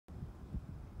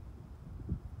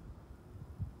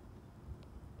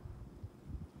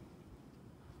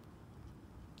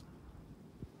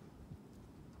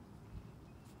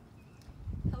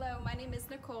My name is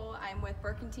Nicole. I'm with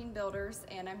Burkentine Builders,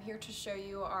 and I'm here to show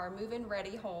you our move-in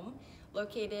ready home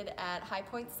located at High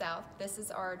Point South. This is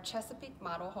our Chesapeake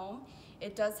model home.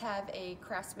 It does have a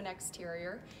craftsman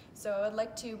exterior, so I'd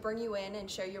like to bring you in and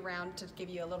show you around to give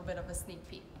you a little bit of a sneak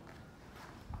peek.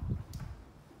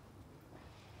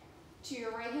 To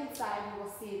your right hand side, you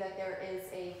will see that there is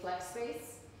a flex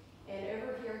space, and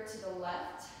over here to the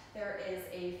left there is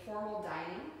a formal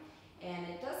dining, and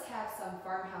it does have some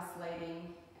farmhouse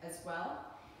lighting as well.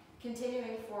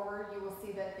 Continuing forward, you will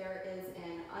see that there is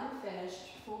an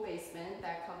unfinished full basement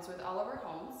that comes with all of our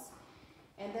homes.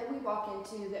 And then we walk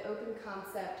into the open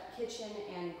concept kitchen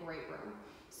and great room.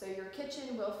 So your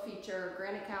kitchen will feature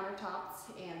granite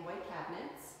countertops and white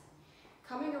cabinets.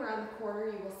 Coming around the corner,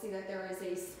 you will see that there is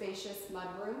a spacious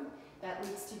mudroom that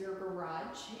leads to your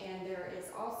garage, and there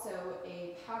is also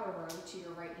a powder room to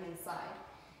your right hand side.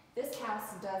 This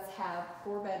house does have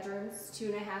 4 bedrooms,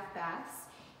 2.5 baths,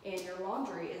 and your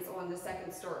laundry is on the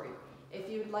 2nd story. If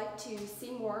you would like to see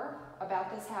more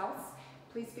about this house,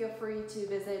 please feel free to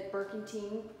visit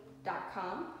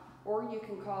burkentine.com, or you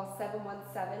can call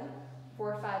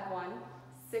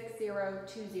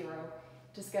 717-451-6020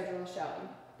 to schedule a showing.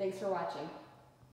 Thanks for watching.